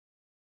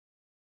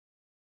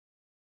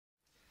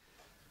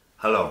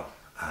Hello,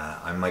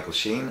 I'm Michael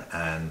Sheen,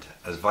 and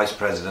as Vice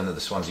President of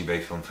the Swansea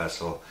Bay Film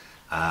Festival,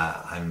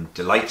 I'm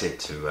delighted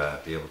to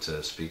be able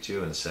to speak to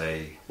you and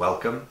say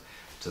welcome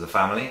to the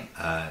family.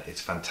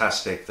 It's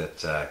fantastic that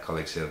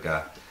Coleg Sir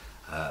Gar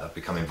have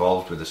become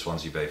involved with the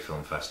Swansea Bay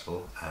Film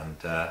Festival, and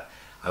I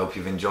hope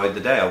you've enjoyed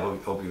the day. I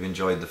hope you've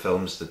enjoyed the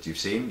films that you've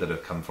seen that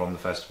have come from the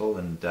festival,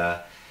 and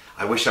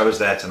I wish I was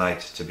there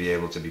tonight to be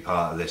able to be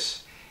part of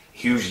this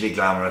hugely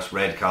glamorous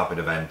red carpet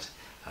event,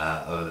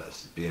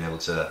 being able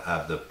to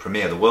have the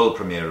premiere, the world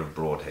premiere of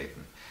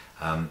Broadhaven.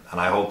 And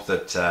I hope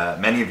that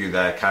many of you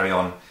there carry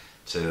on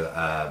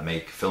to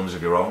make films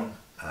of your own,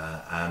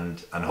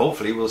 and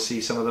hopefully we'll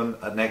see some of them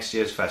at next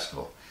year's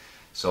festival.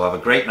 So have a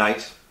great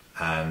night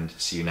and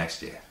see you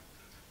next year.